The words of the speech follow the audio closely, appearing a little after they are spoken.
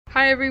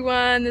Hi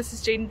everyone, this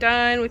is Jaden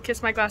Dunn with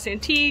Kiss My Glass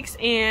Antiques,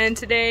 and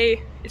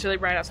today, it's really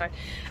bright outside.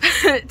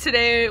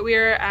 Today we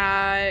are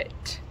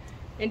at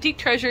Antique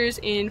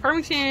Treasures in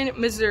Farmington,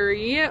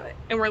 Missouri,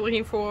 and we're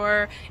looking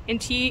for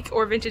antique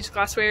or vintage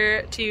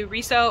glassware to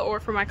resell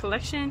or for my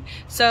collection.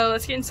 So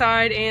let's get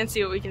inside and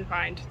see what we can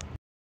find.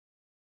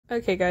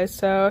 Okay guys,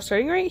 so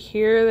starting right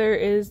here, there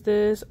is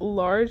this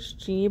large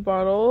Genie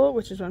bottle,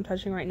 which is what I'm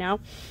touching right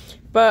now.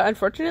 But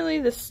unfortunately,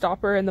 the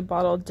stopper and the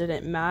bottle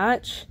didn't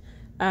match.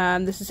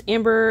 This is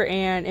amber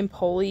and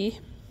Empoli.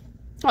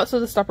 Also,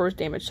 the stopper was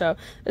damaged. So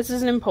this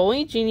is an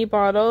Empoli Genie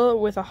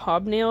bottle with a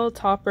hobnail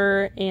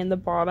topper, and the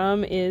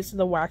bottom is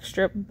the wax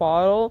strip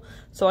bottle.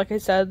 So like I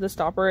said, the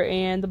stopper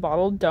and the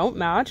bottle don't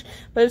match,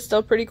 but it's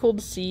still pretty cool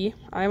to see.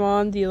 I'm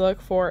on the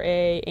look for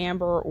a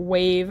amber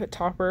wave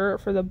topper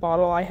for the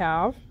bottle I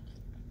have.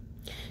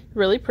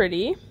 Really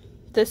pretty.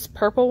 This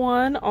purple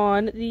one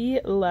on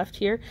the left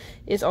here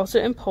is also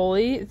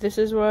Empoli. This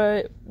is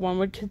what one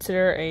would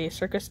consider a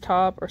circus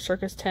top or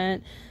circus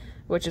tent,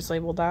 which is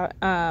labeled that.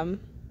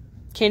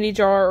 Candy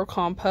jar or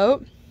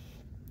compote.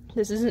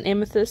 This is an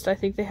amethyst. I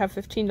think they have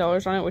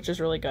 $15 on it, which is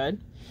really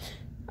good.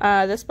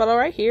 This bottle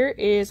right here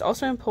is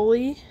also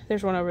Empoli.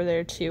 There's one over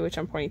there too, which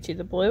I'm pointing to,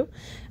 the blue.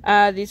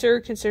 These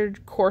are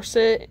considered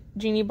corset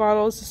Genie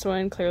bottles. This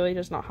one clearly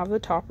does not have the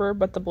topper,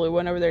 but the blue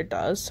one over there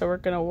does. So we're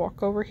going to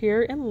walk over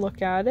here and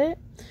look at it.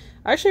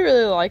 I actually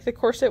really like the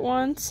corset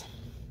ones.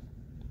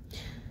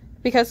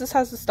 Because this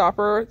has the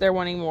stopper, they're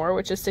wanting more,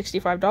 which is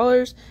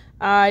 $65.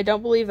 I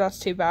don't believe that's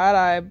too bad.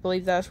 I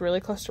believe that's really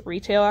close to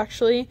retail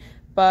actually.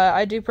 But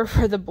I do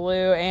prefer the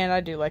blue, and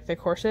I do like the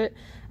corset.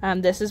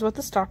 This is what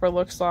the stopper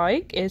looks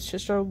like. It's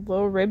just a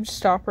little ribbed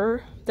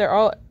stopper. There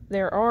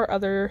are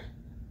other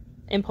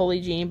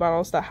Empoli Genie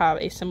bottles that have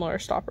a similar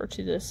stopper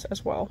to this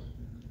as well.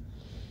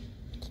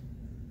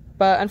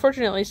 But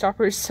unfortunately,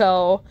 stoppers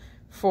sell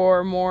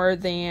for more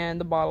than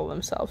the bottle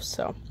themselves,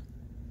 so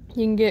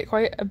you can get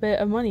quite a bit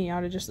of money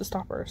out of just the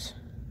stoppers.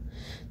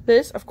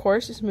 This, of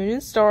course, is Moon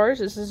and Stars.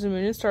 This is a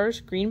Moon and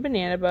Stars green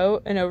banana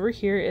boat. And over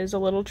here is a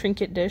little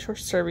trinket dish or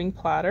serving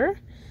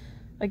platter.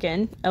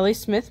 Again, L.A.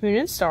 Smith Moon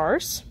and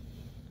Stars.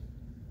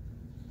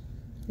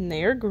 And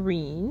they are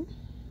green.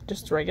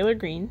 Just regular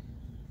green.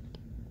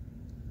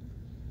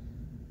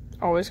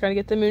 Always gotta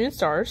get the Moon and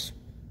Stars.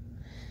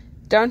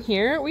 Down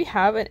here, we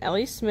have an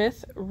L.A.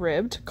 Smith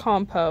ribbed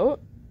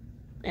compote.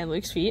 And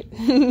Luke's feet.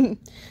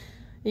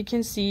 You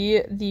can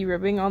see the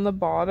ribbing on the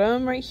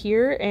bottom right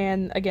here,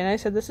 and again, I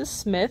said this is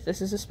Smith.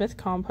 This is a Smith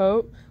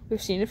compote.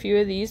 We've seen a few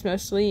of these,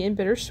 mostly in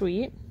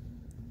bittersweet.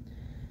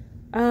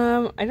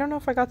 I don't know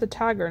if I got the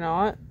tag or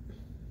not.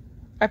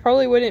 I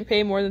probably wouldn't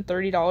pay more than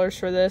 $30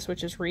 for this,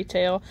 which is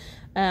retail.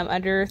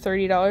 Under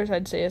 $30,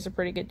 I'd say is a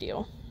pretty good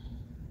deal.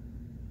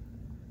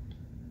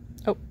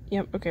 Oh,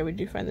 yep, okay, we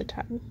do find the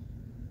tag.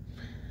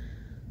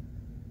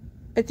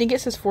 I think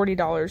it says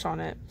 $40 on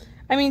it.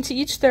 I mean, to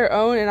each their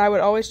own, and I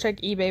would always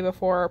check eBay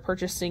before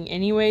purchasing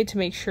anyway to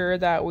make sure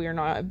that we are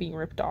not being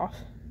ripped off.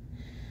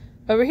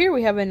 Over here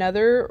we have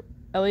another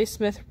L.A.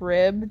 Smith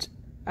ribbed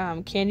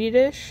candy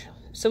dish,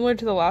 similar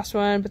to the last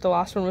one, but the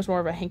last one was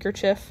more of a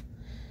handkerchief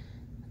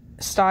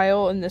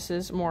style, and this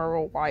is more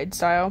of a wide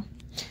style.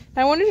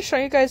 Now I wanted to show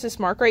you guys this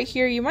mark right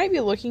here. You might be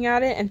looking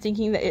at it and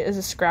thinking that it is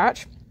a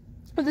scratch,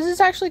 but this is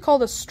actually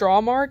called a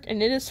straw mark,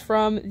 and it is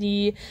from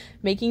the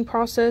making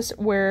process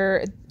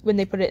when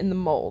they put it in the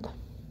mold.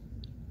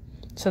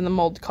 So the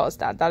mold caused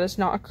that. That is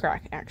not a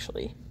crack,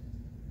 actually.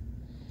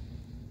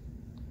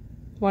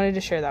 Wanted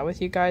to share that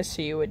with you guys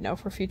so you would know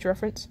for future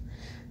reference.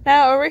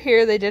 Now, over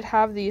here, they did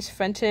have these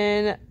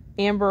Fenton,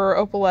 Amber,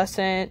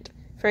 Opalescent,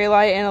 Fairy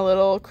Light, and a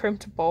little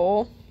crimped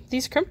bowl.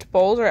 These crimped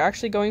bowls are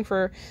actually going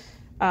for,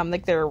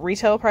 like, their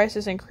retail price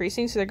is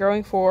increasing, so they're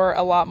going for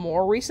a lot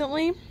more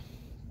recently.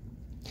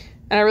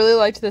 And I really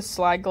liked this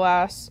slag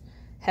glass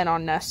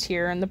hen-on nest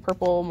here in the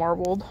purple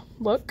marbled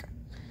look.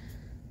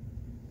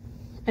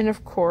 And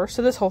of course,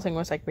 so this whole thing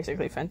was like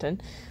basically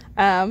Fenton.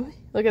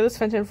 Look at this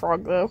Fenton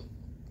frog though.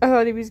 I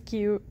thought he was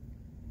cute.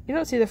 You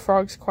don't see the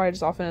frogs quite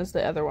as often as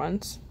the other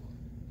ones.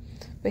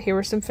 But here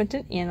were some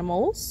Fenton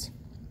animals.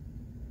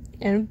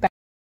 And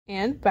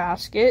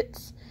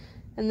baskets.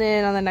 And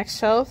then on the next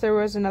shelf there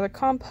was another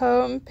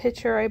compote and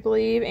pitcher, I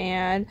believe,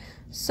 and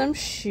some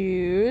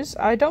shoes.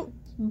 I don't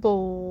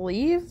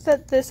believe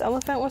that this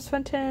elephant was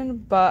Fenton,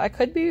 but I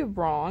could be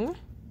wrong.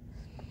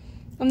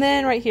 And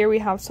then right here we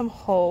have some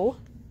hull.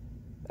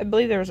 I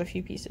believe there was a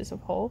few pieces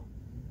of hull.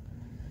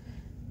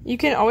 You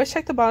can always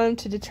check the bottom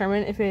to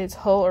determine if it's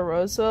Hull or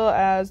Roseville,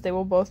 as they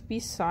will both be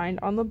signed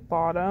on the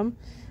bottom.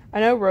 I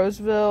know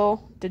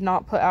Roseville did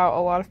not put out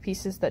a lot of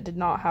pieces that did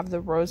not have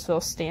the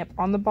Roseville stamp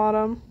on the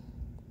bottom.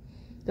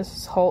 This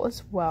is Hull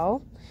as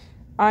well.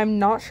 I'm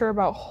not sure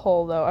about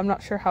Hull though. I'm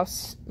not sure how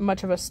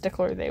much of a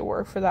stickler they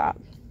were for that.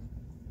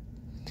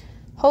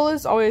 Hull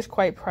is always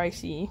quite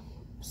pricey,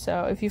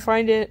 so if you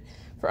find it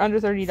for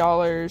under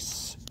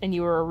 $30 and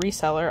you were a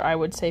reseller, I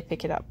would say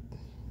pick it up.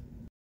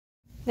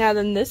 Now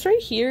then, this right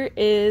here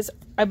is,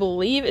 I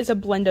believe, is a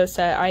Blendo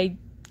set. I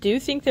do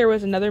think there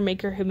was another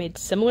maker who made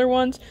similar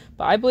ones,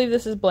 but I believe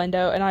this is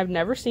Blendo, and I've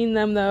never seen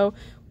them though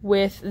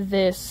with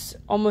this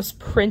almost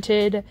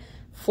printed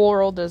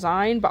floral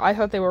design, but I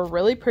thought they were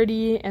really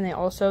pretty, and they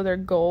also, their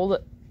gold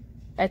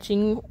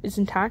etching is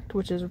intact,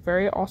 which is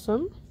very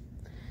awesome.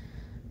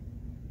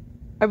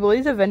 I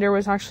believe the vendor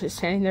was actually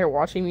standing there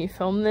watching me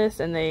film this,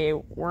 and they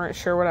weren't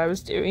sure what I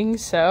was doing,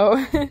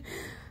 so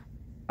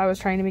I was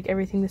trying to make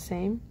everything the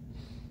same.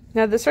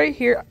 Now this right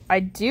here, I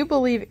do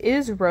believe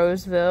is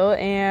Roseville,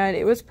 and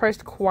it was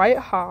priced quite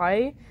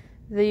high.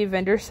 The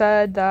vendor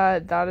said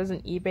that that is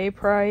an eBay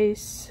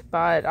price,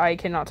 but I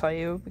cannot tell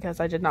you because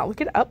I did not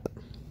look it up.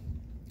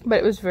 But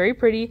it was very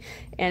pretty,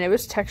 and it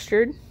was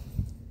textured.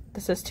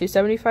 This is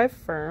 $275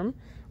 firm,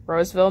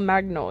 Roseville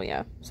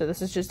Magnolia. So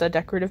this is just a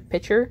decorative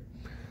picture.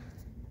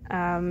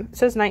 It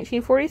says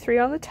 1943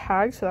 on the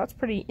tag, so that's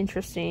pretty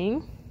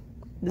interesting.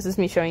 This is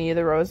me showing you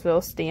the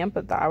Roseville stamp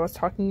that I was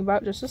talking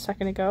about just a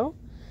second ago.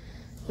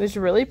 It was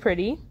really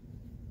pretty.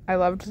 I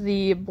loved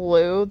the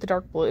blue, the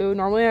dark blue.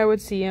 Normally I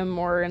would see him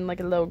more in like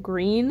a little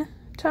green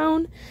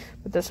tone,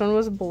 but this one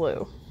was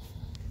blue.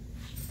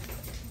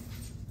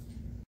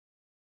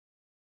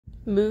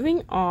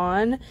 Moving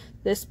on,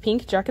 this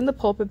pink Jack in the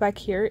Pulpit back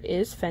here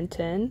is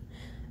Fenton.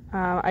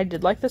 I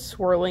did like the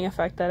swirling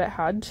effect that it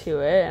had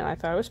to it, and I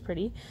thought it was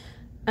pretty.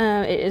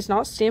 It is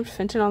not stamped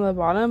Fenton on the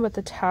bottom, but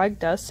the tag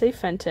does say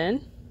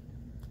Fenton.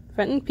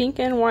 Fenton pink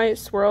and white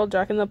swirled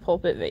Jack in the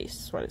Pulpit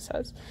vase is what it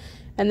says.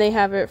 And they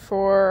have it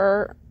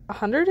for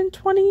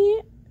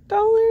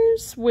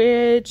 $120,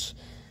 which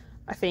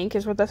I think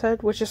is what that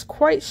said, which is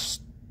quite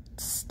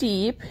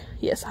steep.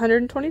 Yes,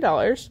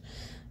 $120.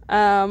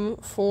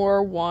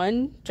 For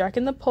one Jack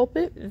in the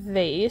Pulpit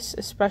vase,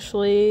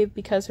 especially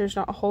because there's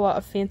not a whole lot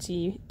of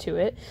fancy to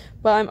it,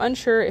 but I'm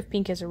unsure if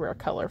pink is a rare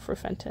color for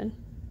Fenton.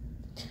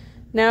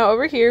 Now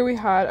over here we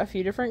had a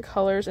few different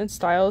colors and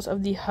styles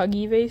of the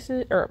Huggy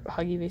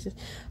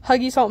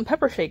salt and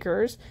pepper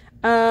shakers.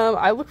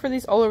 I look for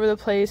these all over the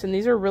place, and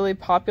these are really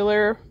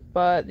popular,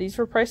 but these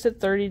were priced at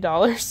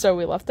 $30, so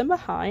we left them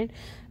behind.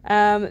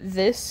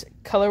 This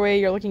colorway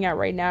you're looking at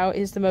right now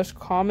is the most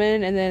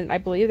common, and then I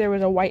believe there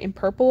was a white and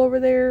purple over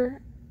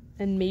there,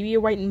 and maybe a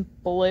white and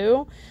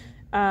blue.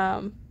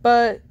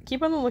 But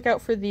keep on the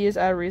lookout for these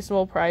at a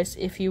reasonable price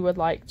if you would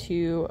like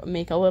to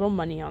make a little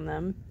money on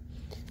them,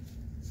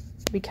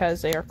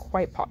 because they are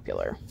quite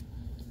popular.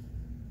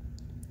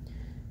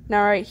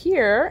 Now right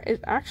here is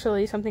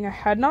actually something I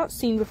had not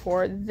seen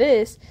before.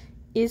 This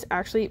is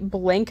actually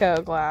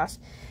Blanco glass.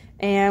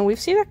 And we've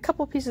seen a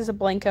couple pieces of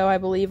Blanco, I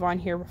believe, on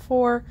here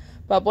before.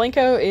 But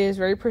Blanco is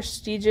very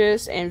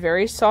prestigious and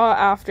very sought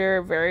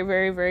after, very,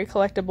 very, very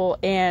collectible,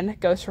 and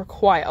goes for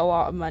quite a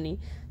lot of money.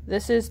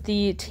 This is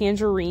the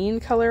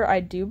tangerine color, I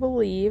do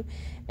believe.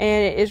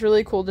 And it is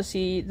really cool to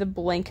see the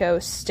Blanco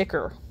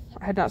sticker.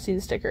 I had not seen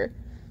the sticker.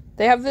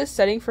 They have this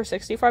setting for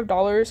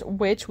 $65,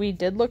 which we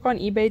did look on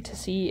eBay to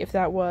see if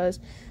that was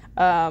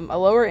a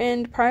lower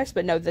end price.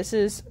 But no, this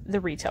is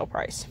the retail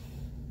price.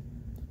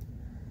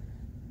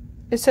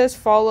 It says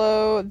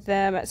follow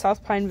them at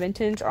South Pine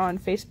Vintage on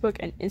Facebook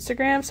and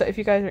Instagram. So if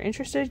you guys are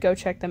interested, go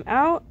check them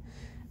out.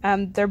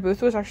 Their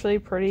booth was actually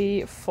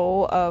pretty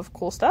full of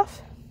cool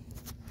stuff.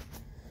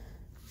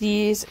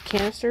 These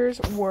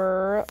canisters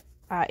were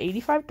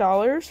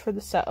 $85 for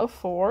the set of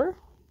 4.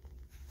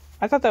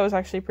 I thought that was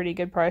actually a pretty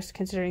good price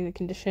considering the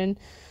condition.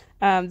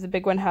 The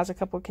big one has a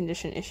couple of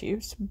condition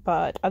issues,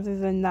 but other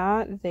than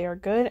that, they are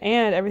good.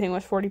 And everything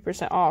was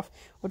 40% off,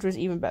 which was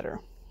even better.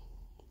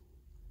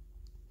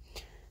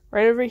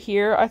 Right over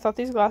here, I thought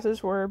these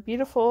glasses were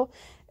beautiful,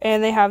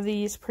 and they have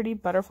these pretty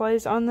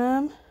butterflies on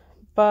them,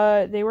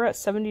 but they were at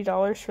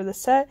 $70 for the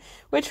set,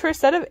 which for a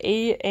set of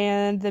 8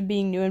 and them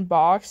being new in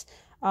box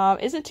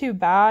isn't too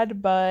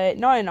bad, but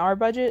not in our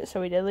budget, so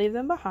we did leave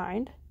them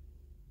behind.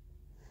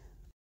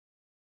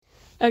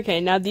 Okay,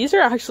 now these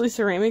are actually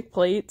ceramic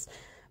plates,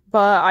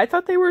 but I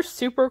thought they were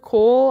super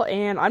cool,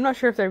 and I'm not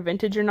sure if they're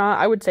vintage or not.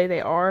 I would say they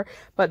are,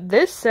 but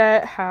this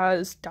set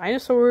has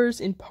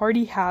dinosaurs and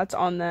party hats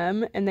on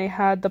them, and they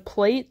had the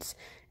plates,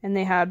 and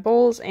they had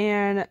bowls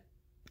and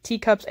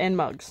teacups and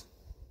mugs.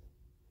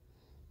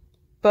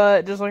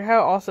 But just look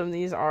how awesome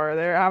these are.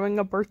 They're having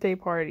a birthday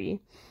party.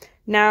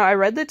 Now, I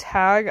read the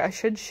tag. I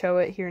should show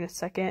it here in a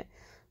second,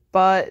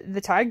 but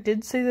the tag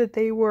did say that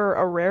they were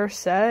a rare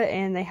set,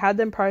 and they had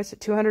them priced at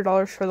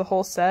 $200 for the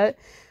whole set,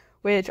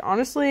 which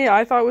honestly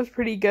I thought was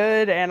pretty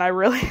good, and I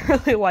really,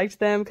 really liked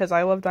them because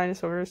I love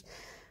dinosaurs.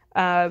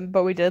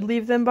 But we did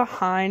leave them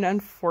behind,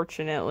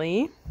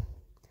 unfortunately. It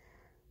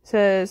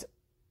says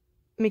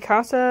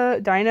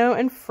Mikasa, Dino,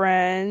 and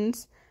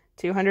Friends,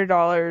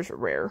 $200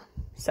 rare.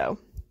 So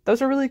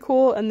those are really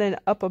cool. And then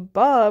up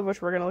above,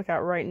 which we're gonna look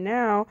at right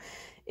now,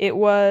 it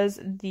was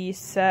the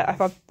set. I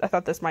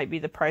thought this might be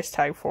the price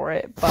tag for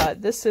it,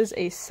 but this is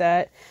a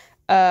set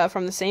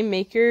from the same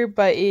maker,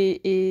 but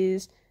it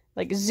is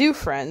like Zoo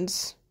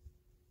Friends,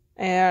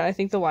 and I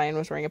think the lion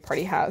was wearing a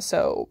party hat,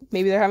 so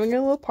maybe they're having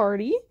a little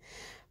party.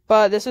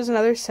 But this is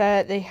another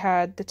set. They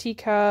had the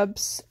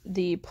teacups,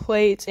 the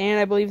plates, and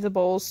I believe the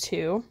bowls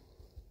too.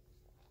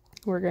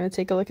 We're going to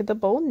take a look at the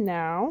bowl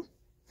now.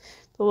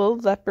 The little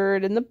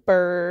leopard and the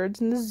birds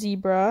and the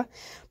zebra.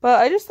 But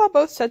I just thought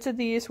both sets of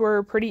these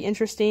were pretty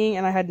interesting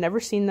and I had never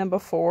seen them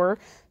before.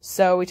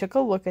 So we took a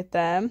look at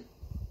them.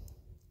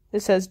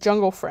 It says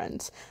Jungle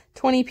Friends,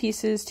 20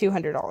 pieces,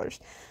 $200.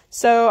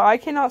 So I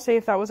cannot say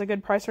if that was a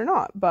good price or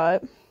not,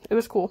 but it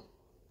was cool.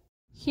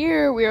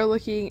 Here we are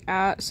looking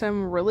at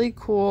some really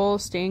cool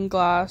stained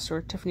glass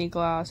or Tiffany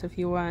glass if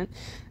you want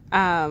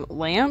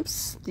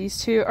lamps.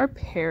 These two are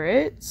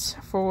parrots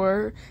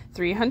for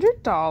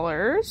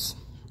 $300,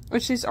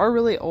 which these are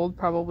really old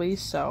probably,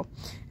 so,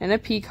 and a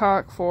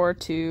peacock for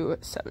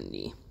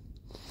 $270.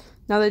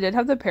 Now they did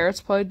have the parrots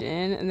plugged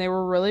in and they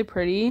were really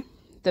pretty.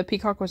 The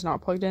peacock was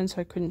not plugged in, so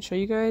I couldn't show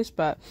you guys,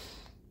 but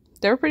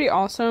they were pretty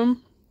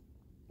awesome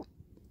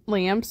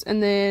lamps.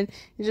 And then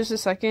in just a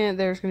second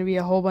there's going to be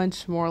a whole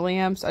bunch more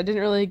lamps. I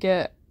didn't really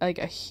get like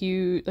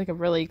a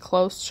really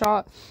close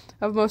shot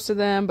of most of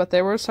them, but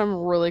there were some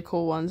really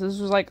cool ones. This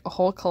was like a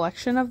whole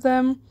collection of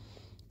them,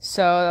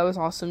 so that was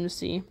awesome to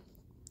see.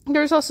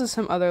 There was also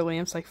some other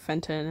lamps like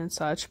Fenton and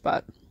such,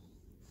 but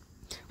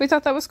we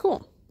thought that was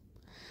cool.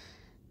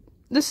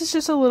 This is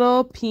just a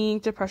little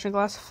pink depression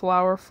glass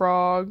flower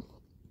frog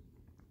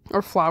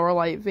or flower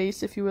light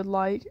vase if you would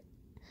like.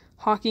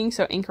 Hawking,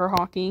 so anchor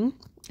hawking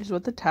is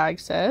what the tag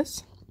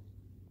says.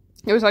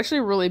 It was actually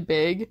really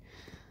big.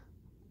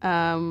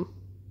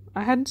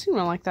 I hadn't seen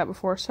one like that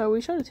before, so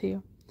we showed it to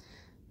you.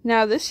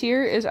 Now this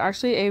here is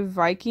actually a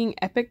Viking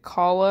epic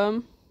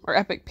column or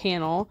epic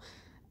panel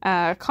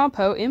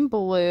compo in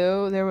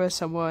blue. There was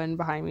someone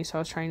behind me, so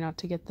I was trying not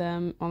to get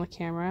them on the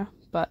camera,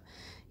 but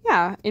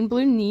yeah, in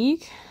blue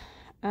Neek.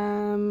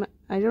 I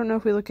don't know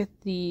if we look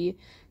at the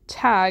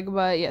tag,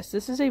 but yes,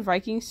 this is a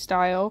Viking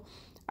style.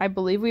 I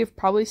believe we have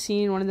probably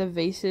seen one of the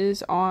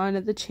vases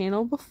on the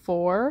channel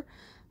before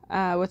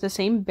with the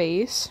same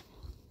base.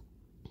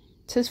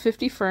 It says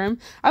 50 firm.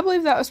 I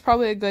believe that was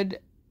probably a good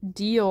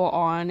deal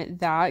on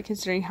that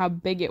considering how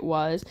big it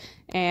was,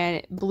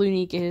 and blue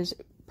Neek is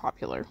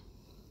popular.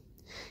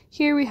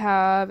 Here we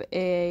have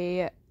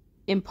a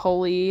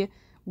Empoli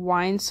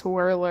wine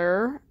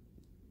swirler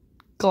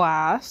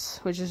glass,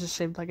 which is just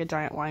shaped like a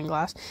giant wine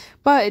glass,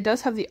 but it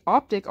does have the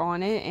optic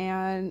on it,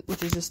 and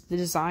which is just the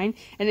design,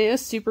 and it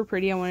is super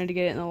pretty. I wanted to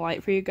get it in the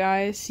light for you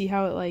guys, see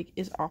how it like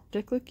is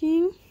optic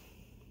looking.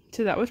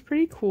 So that was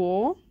pretty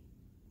cool.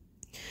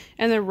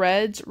 And the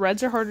reds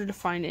are harder to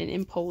find in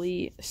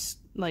Empoli,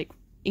 like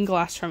in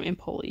glass from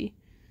Empoli,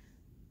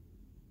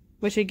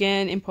 which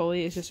again,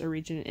 Empoli is just a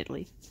region in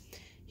Italy.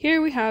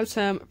 Here we have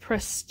some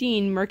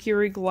pristine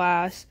mercury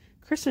glass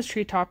Christmas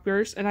tree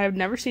toppers, and I have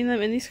never seen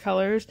them in these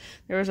colors.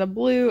 There was a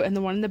blue, and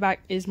the one in the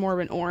back is more of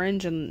an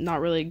orange and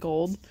not really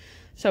gold.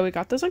 So we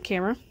got those on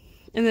camera.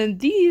 And then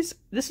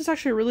this is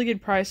actually a really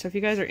good price. So if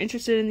you guys are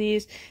interested in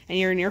these and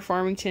you're near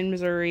Farmington,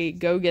 Missouri,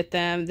 go get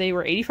them. They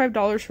were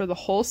 $85 for the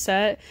whole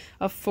set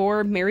of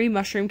 4 Merry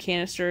Mushroom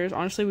canisters.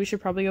 Honestly, we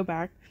should probably go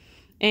back.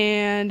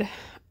 And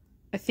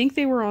I think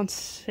they were on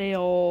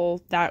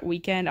sale that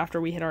weekend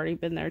after we had already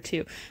been there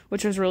too,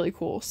 which was really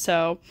cool.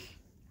 So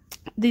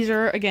these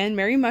are, again,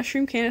 Merry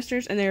Mushroom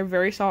canisters, and they're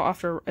very sought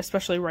after,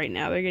 especially right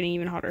now. They're getting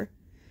even hotter.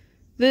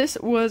 This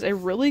was a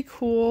really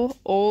cool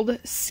old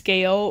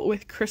scale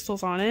with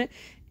crystals on it,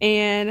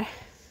 and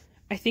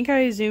I think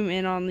I zoom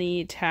in on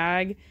the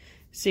tag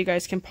so you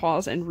guys can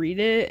pause and read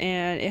it,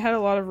 and it had a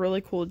lot of really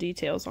cool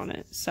details on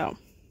it. So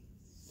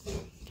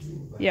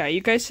yeah,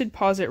 you guys should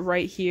pause it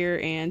right here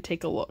and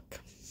take a look.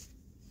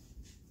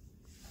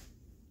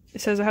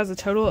 It says it has a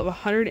total of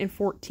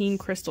 114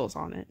 crystals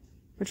on it,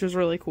 which was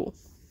really cool.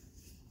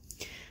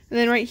 And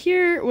then right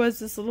here was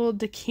this little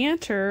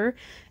decanter,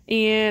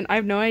 and I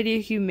have no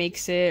idea who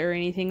makes it or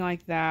anything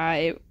like that.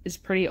 It is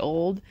pretty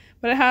old,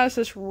 but it has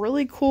this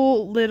really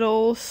cool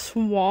little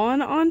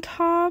swan on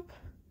top,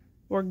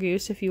 or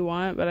goose if you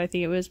want, but I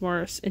think it was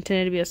more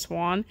intended to be a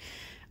swan.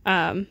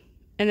 And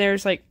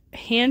there's like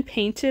hand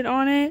painted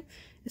on it.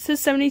 It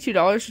says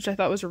 $72, which I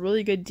thought was a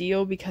really good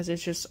deal because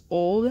it's just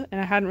old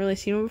and I hadn't really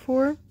seen it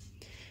before.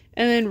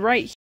 And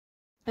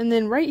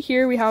then right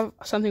here we have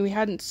something we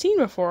hadn't seen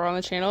before on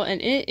the channel, and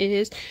it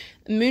is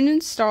Moon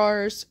and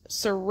Stars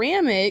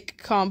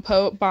Ceramic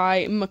Compo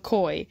by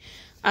McCoy.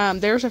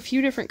 There's a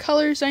few different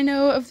colors I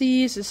know of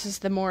these. This is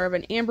the more of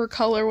an amber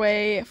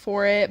colorway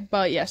for it,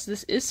 but yes,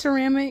 this is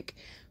ceramic,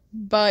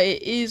 but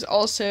it is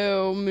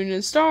also Moon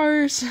and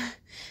Stars.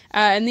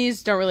 And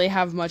these don't really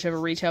have much of a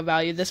retail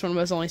value. This one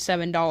was only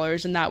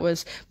 $7, and that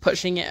was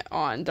pushing it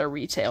on the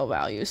retail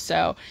value.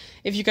 So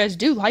if you guys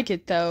do like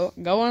it, though,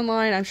 go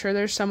online. I'm sure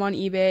there's some on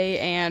eBay,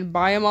 and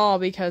buy them all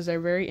because they're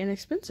very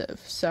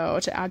inexpensive. So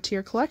to add to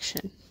your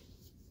collection.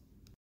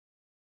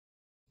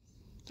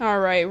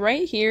 Alright,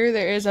 right here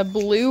there is a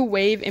Blue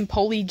Wave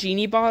Empoli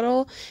Genie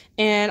bottle,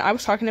 and I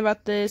was talking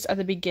about this at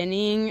the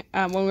beginning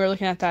when we were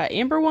looking at that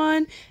amber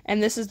one,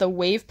 and this is the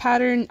wave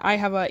pattern. I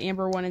have an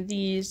amber one of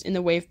these in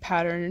the wave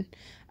pattern,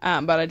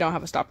 but I don't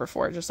have a stopper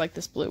for it, just like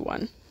this blue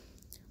one.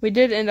 We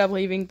did end up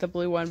leaving the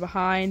blue one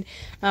behind.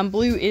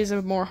 Blue is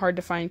a more hard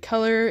to find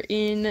color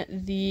in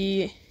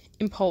the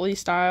Empoli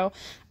style.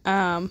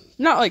 Not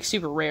like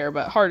super rare,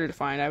 but harder to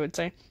find, I would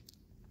say.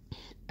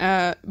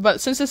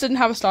 But since this didn't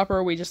have a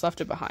stopper, we just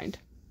left it behind.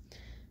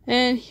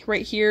 And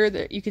right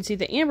here, you can see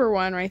the amber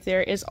one right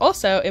there is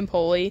also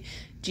Empoli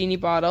Genie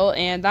bottle,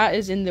 and that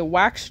is in the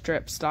wax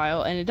strip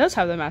style, and it does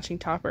have the matching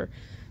topper.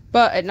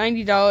 But at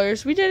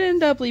 $90, we did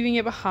end up leaving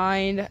it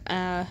behind.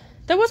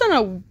 That wasn't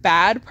a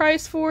bad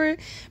price for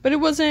it, but it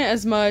wasn't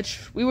as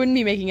much, we wouldn't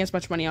be making as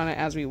much money on it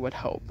as we would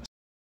hope.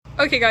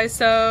 Okay guys,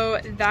 so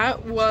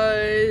that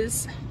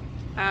was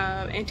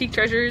Antique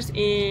Treasures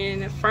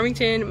in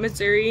Farmington,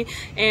 Missouri,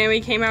 and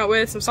we came out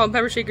with some salt and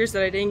pepper shakers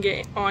that I didn't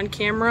get on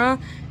camera,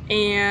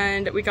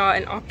 and we got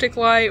an optic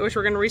light which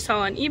we're going to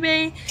resell on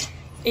eBay,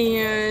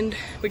 and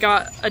we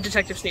got a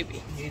Detective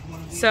Snoopy.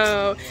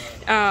 So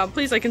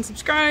please like and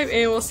subscribe,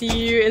 and we'll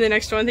see you in the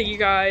next one. Thank you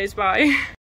guys, bye.